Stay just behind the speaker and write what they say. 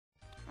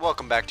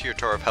Welcome back to your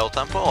tour of Hell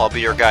Temple. I'll be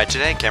your guide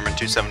today,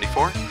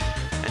 Cameron274.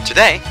 And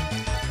today,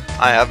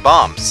 I have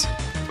bombs,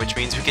 which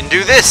means we can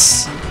do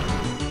this!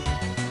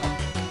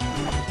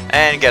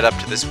 And get up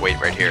to this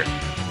weight right here.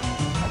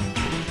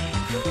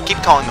 I keep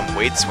calling them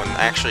weights when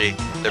actually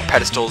they're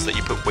pedestals that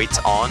you put weights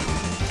on.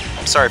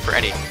 I'm sorry for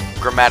any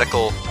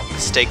grammatical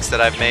mistakes that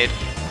I've made,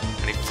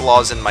 any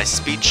flaws in my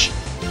speech.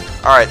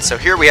 Alright, so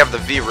here we have the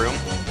V room.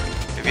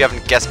 If you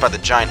haven't guessed by the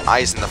giant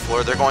eyes in the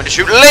floor, they're going to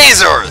shoot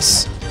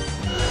lasers!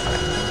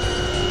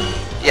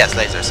 Yes,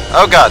 lasers.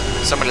 Oh god,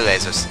 so many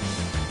lasers.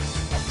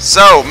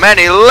 So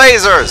many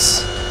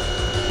lasers!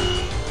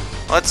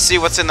 Let's see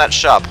what's in that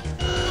shop.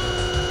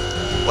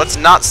 Let's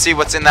not see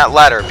what's in that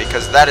ladder,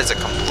 because that is a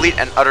complete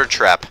and utter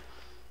trap.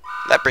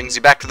 That brings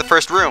you back to the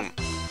first room.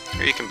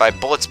 Here you can buy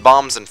bullets,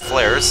 bombs, and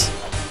flares.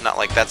 Not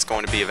like that's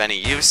going to be of any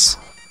use.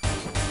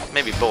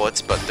 Maybe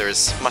bullets, but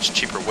there's much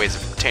cheaper ways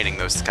of obtaining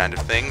those kind of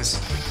things.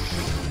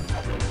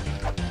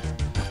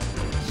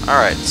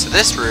 Alright, so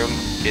this room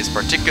is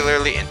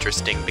particularly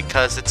interesting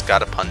because it's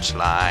got a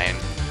punchline.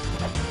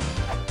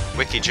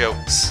 Wiki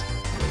jokes.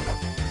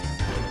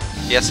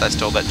 Yes, I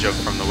stole that joke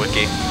from the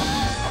wiki.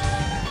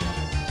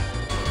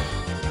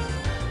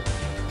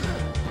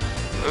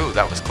 Ooh,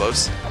 that was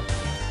close.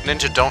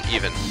 Ninja, don't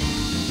even.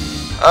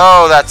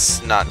 Oh,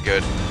 that's not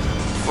good.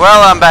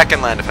 Well, I'm back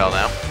in Land of Hell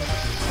now.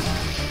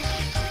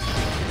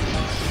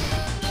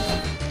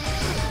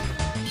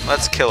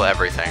 Let's kill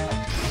everything.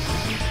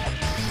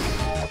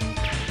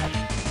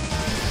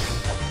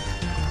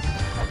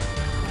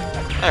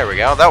 There we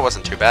go, that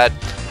wasn't too bad.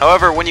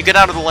 However, when you get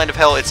out of the Land of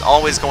Hell, it's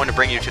always going to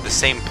bring you to the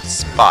same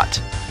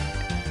spot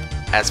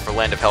as for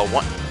Land of Hell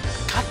 1.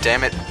 God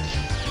damn it.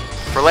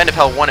 For Land of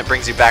Hell 1, it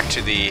brings you back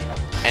to the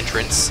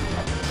entrance.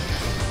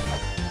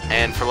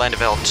 And for Land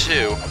of Hell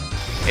 2,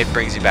 it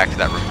brings you back to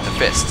that room with the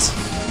fists.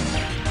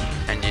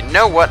 And you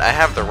know what? I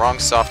have the wrong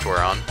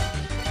software on.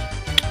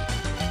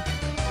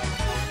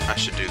 I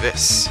should do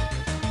this.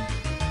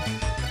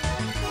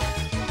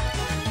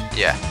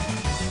 Yeah.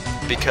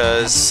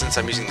 Because since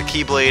I'm using the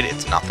Keyblade,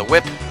 it's not the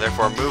whip,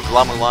 therefore move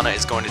La-Mulana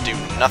is going to do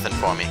nothing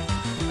for me.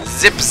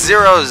 Zip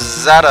Zero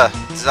Zada.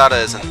 Zada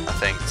isn't a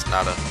thing, it's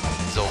not a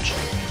zilch.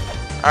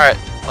 Alright,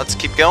 let's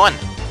keep going.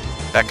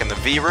 Back in the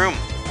V room.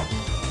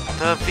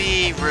 The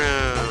V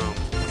room.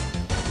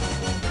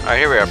 Alright,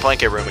 here we are,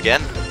 Palenque room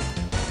again.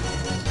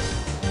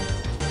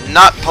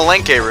 Not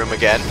Palenque room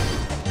again.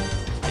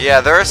 Yeah,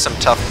 there are some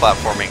tough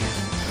platforming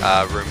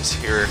rooms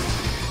here,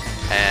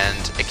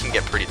 and it can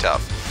get pretty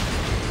tough.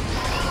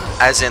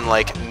 As in,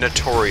 like,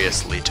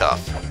 notoriously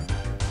tough.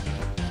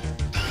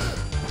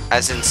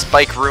 As in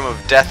Spike Room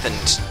of Death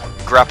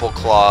and Grapple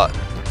Claw,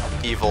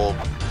 Evil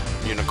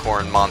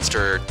Unicorn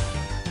Monster,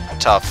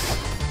 tough,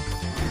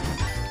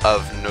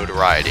 of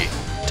notoriety,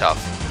 tough.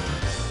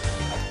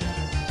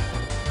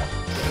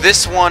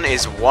 This one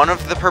is one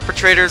of the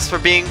perpetrators for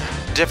being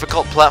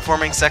difficult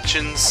platforming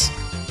sections,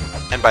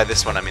 and by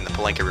this one I mean the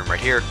Palenque room right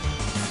here.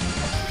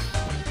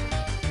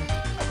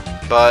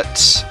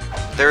 But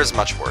there's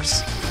much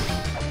worse.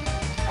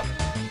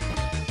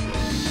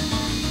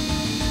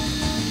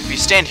 If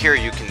you stand here,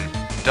 you can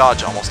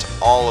dodge almost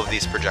all of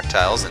these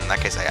projectiles. In that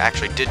case, I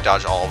actually did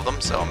dodge all of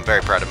them, so I'm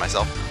very proud of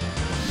myself.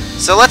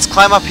 So let's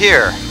climb up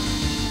here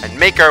and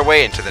make our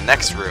way into the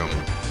next room.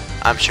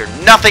 I'm sure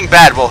nothing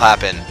bad will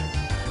happen.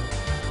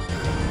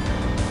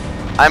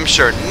 I'm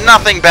sure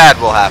nothing bad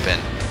will happen.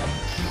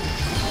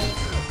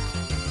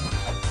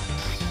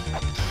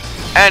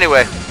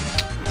 Anyway,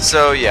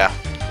 so yeah,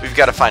 we've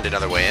got to find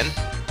another way in.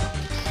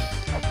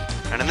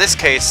 And in this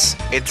case,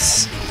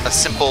 it's a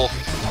simple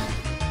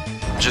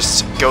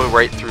just go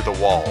right through the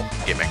wall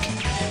gimmick.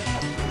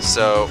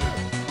 So,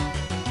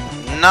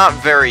 not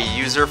very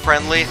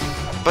user-friendly,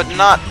 but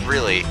not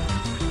really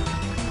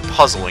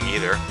puzzling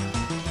either.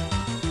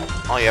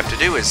 All you have to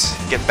do is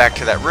get back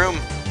to that room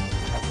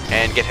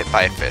and get hit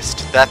by a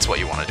fist. That's what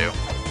you want to do.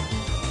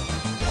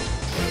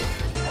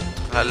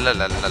 La la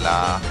la la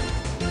la.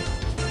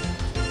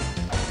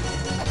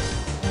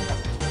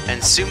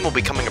 And soon we'll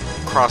be coming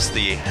across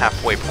the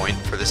halfway point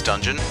for this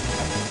dungeon,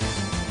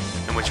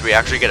 in which we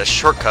actually get a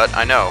shortcut.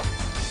 I know.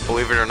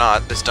 Believe it or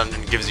not, this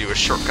dungeon gives you a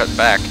shortcut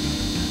back.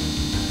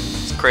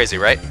 It's crazy,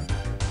 right?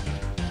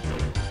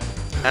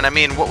 And I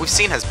mean, what we've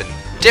seen has been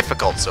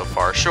difficult so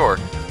far, sure,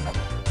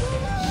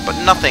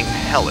 but nothing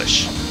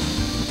hellish.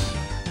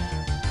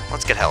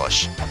 Let's get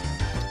hellish.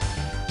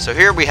 So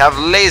here we have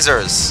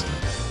lasers.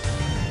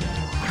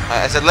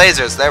 I said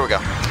lasers, there we go.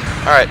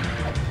 Alright,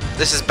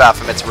 this is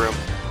Baphomet's room.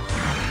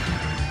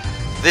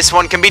 This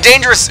one can be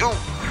dangerous! Ooh!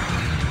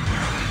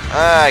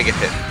 I get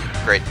hit.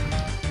 Great.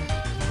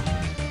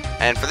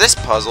 And for this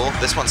puzzle,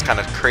 this one's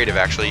kind of creative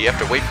actually. You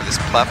have to wait for this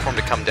platform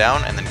to come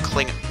down and then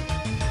cling...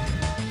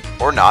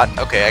 Or not.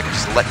 Okay, I can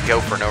just let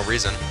go for no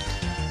reason.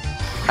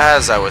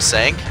 As I was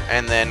saying.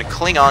 And then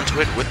cling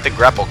onto it with the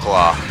grapple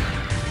claw.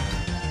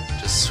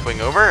 Just swing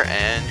over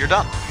and you're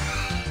done.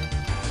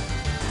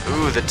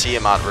 Ooh, the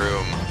Tiamat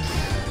room.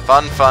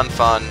 Fun, fun,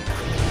 fun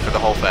for the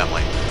whole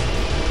family.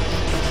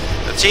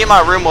 The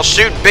Tiamat room will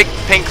shoot big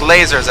pink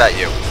lasers at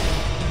you.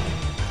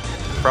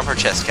 from her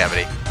chest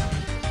cavity.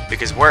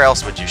 Because where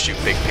else would you shoot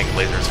big pink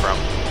lasers from?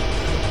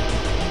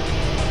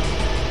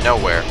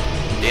 Nowhere.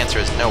 The answer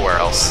is nowhere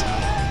else.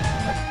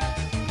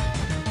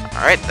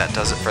 Alright, that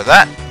does it for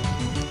that.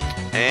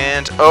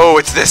 And, oh,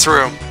 it's this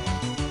room!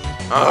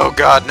 Oh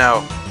god,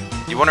 no.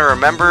 You want to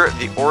remember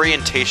the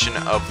orientation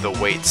of the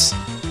weights.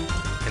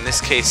 In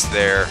this case,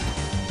 they're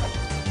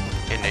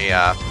in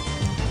a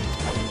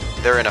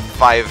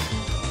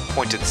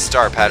 5-pointed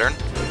star pattern.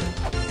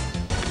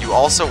 But you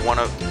also want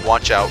to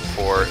watch out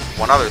for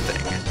one other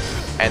thing,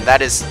 and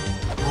that is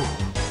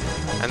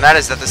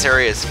that this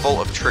area is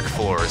full of trick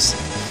floors.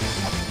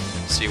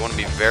 So you want to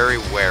be very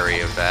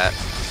wary of that.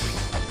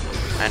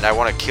 And I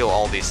want to kill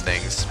all these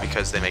things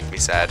because they make me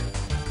sad.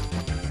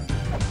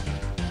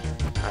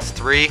 That's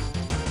 3.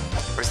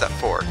 Where's that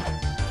 4?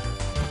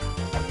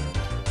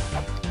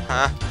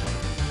 Huh?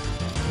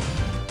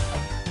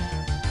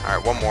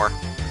 Alright, one more.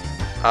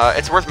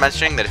 It's worth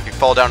mentioning that if you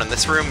fall down in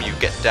this room, you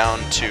get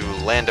down to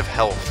Land of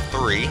Hell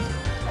 3,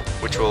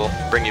 which will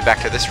bring you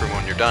back to this room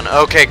when you're done.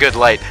 Okay, good,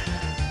 light.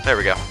 There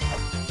we go.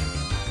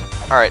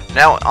 Alright,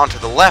 now onto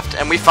the left,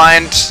 and we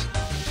find...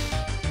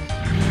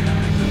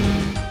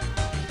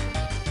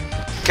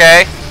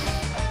 Okay.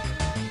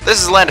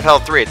 This is Land of Hell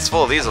 3. It's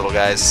full of these little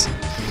guys.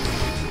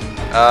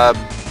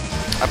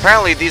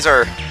 Apparently these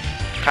are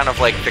kind of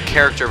like the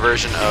character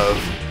version of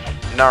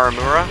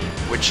Naramura,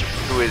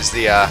 who is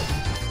the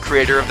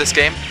creator of this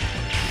game.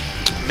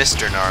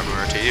 Mr.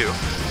 Naramura to you.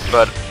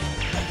 But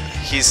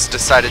he's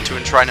decided to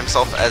enshrine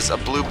himself as a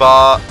blue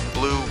blob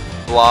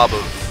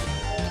of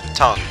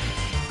tongue.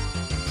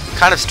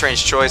 Kind of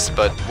strange choice,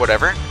 but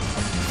whatever.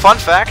 Fun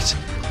fact,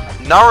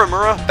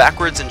 Naramura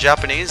backwards in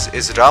Japanese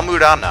is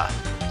La-Mulana.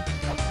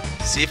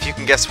 See if you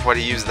can guess what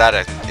he used that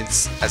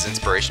as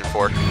inspiration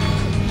for.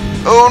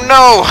 Oh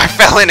no! I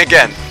fell in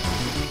again!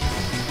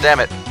 Damn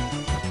it.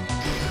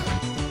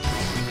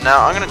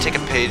 Now I'm gonna take a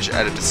page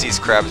out of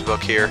Deceased Crab's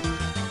book here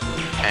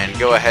and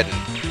go ahead and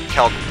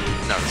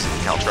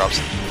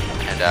Caltrops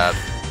and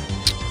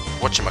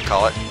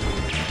whatchamacallit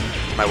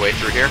my way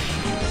through here.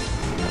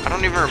 I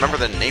don't even remember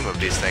the name of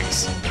these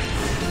things.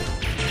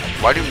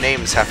 Why do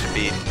names have to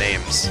be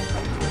names?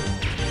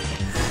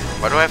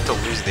 Why do I have to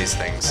lose these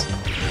things?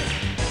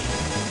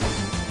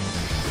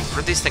 What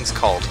are these things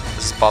called?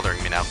 This is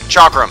bothering me now.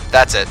 Chakram!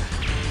 That's it!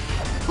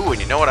 Ooh,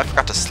 and you know what? I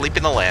forgot to sleep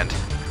in the land.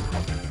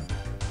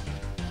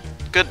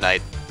 Good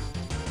night.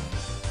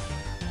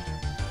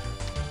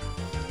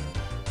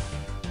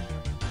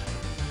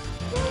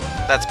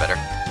 That's better.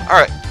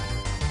 Alright.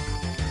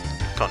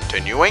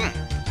 Continuing.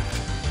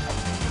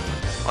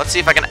 Let's see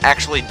if I can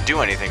actually do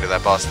anything to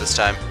that boss this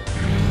time.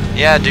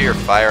 Yeah, do your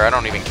fire. I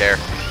don't even care.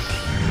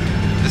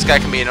 This guy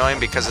can be annoying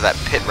because of that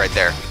pit right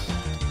there.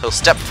 He'll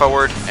step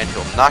forward and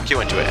he'll knock you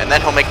into it. And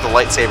then he'll make the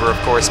lightsaber, of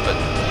course, but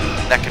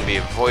that can be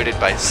avoided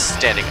by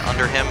standing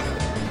under him.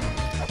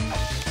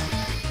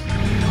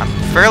 I'm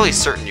fairly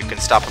certain you can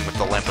stop him with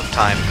the Lamp of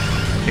Time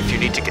if you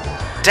need to get...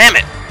 Damn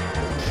it!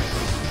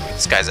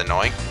 This guy's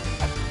annoying.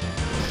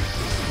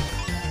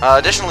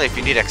 Additionally, if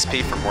you need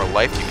XP for more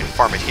life, you can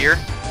farm it here.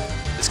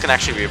 This can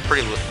actually be a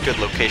pretty good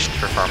location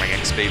for farming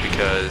XP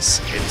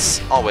because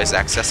it's always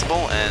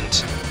accessible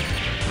and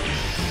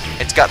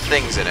it's got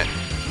things in it.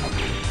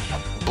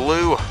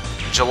 Blue,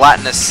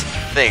 gelatinous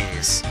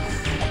things.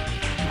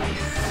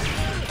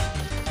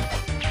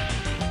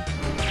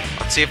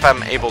 Let's see if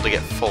I'm able to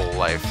get full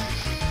life.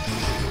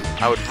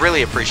 I would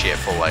really appreciate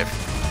full life.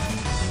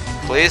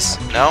 Please?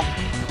 No?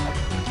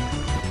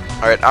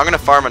 Alright, I'm gonna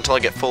farm until I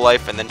get full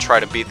life and then try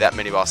to beat that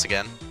mini-boss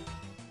again.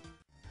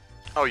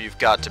 Oh, you've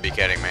got to be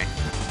kidding me.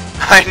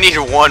 I need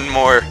one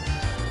more.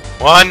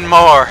 One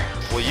more!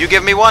 Will you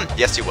give me one?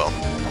 Yes, you will.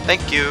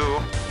 Thank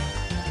you.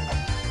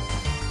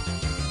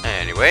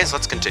 Anyways,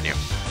 let's continue.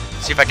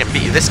 See if I can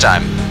beat you this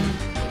time.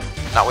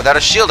 Not without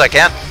a shield, I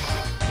can't.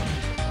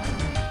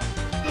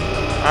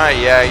 Alright,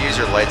 yeah, use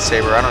your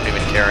lightsaber. I don't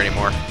even care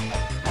anymore.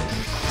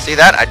 See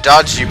that? I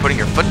dodged you putting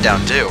your foot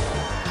down, too.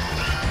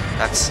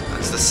 That's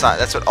the sign.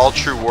 That's what all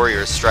true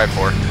warriors strive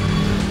for.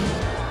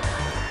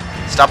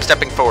 Stop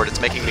stepping forward.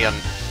 It's making me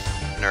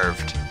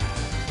unnerved.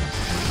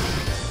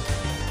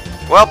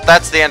 Well,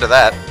 that's the end of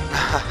that.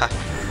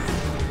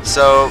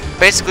 So,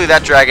 basically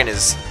that dragon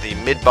is the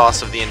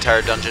mid-boss of the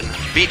entire dungeon.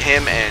 Beat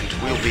him and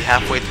we'll be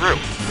halfway through.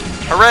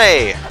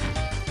 Hooray!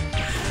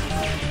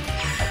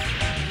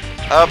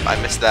 Oh, I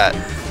missed that.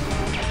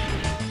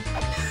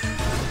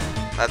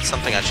 That's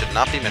something I should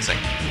not be missing.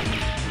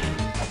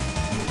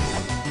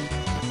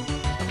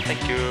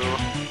 Thank you.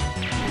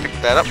 Pick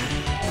that up.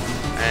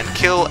 And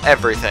kill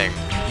everything.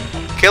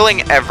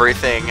 Killing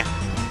everything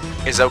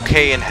is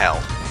okay in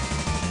hell.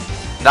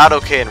 Not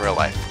okay in real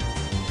life.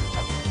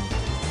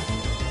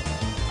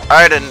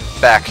 Alright, and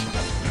back.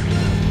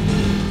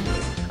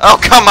 Oh,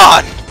 come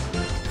on!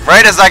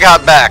 Right as I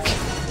got back.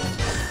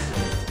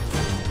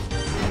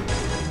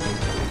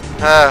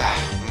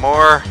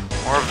 More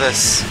of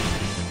this.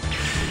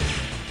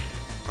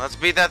 Let's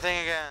beat that thing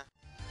again.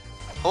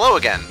 Hello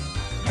again.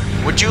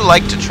 Would you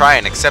like to try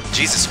and accept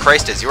Jesus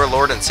Christ as your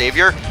Lord and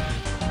Savior?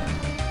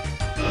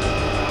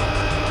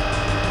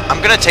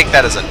 I'm gonna take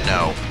that as a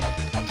no.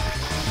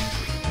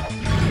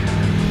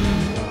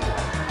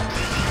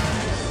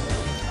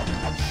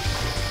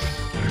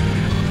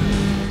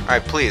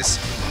 Alright, please.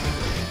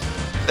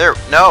 There,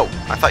 no!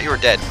 I thought you were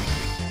dead.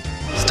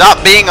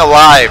 Stop being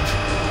alive!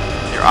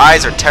 Your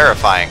eyes are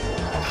terrifying.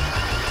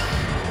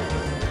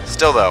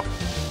 Still though.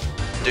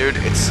 Dude,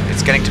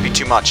 it's getting to be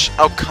too much.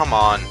 Oh, come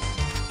on.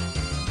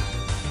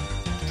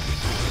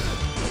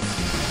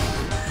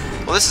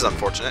 Well, this is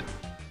unfortunate.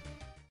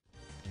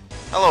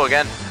 Hello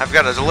again. I've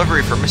got a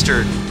delivery for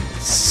Mr.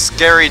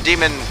 Scary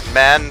Demon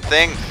Man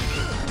thing.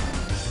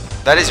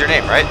 That is your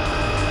name, right?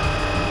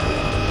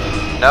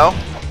 No?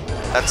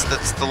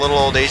 That's the little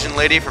old Asian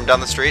lady from down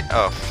the street?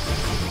 Oh.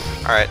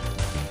 Alright.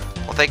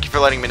 Well, thank you for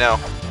letting me know.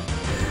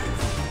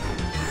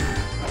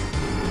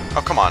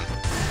 Oh, come on.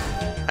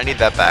 I need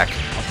that back.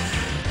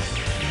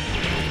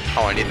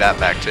 Oh, I need that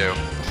back, too.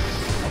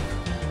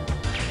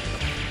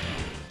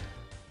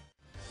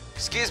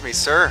 Excuse me,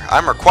 sir.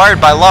 I'm required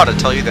by law to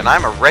tell you that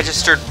I'm a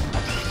registered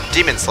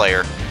Demon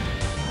Slayer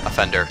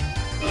offender.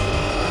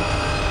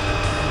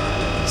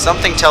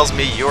 Something tells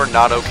me you're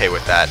not okay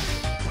with that.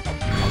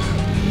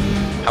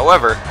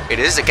 However, it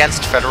is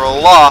against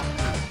federal law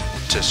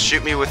to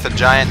shoot me with a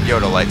giant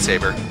Yoda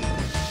lightsaber.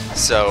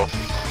 So,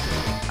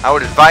 I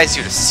would advise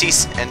you to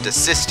cease and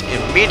desist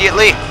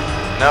immediately.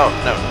 No,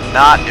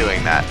 not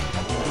doing that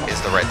is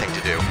the right thing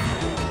to do.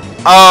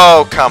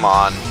 Oh, come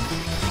on.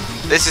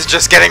 This is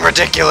just getting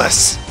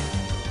ridiculous.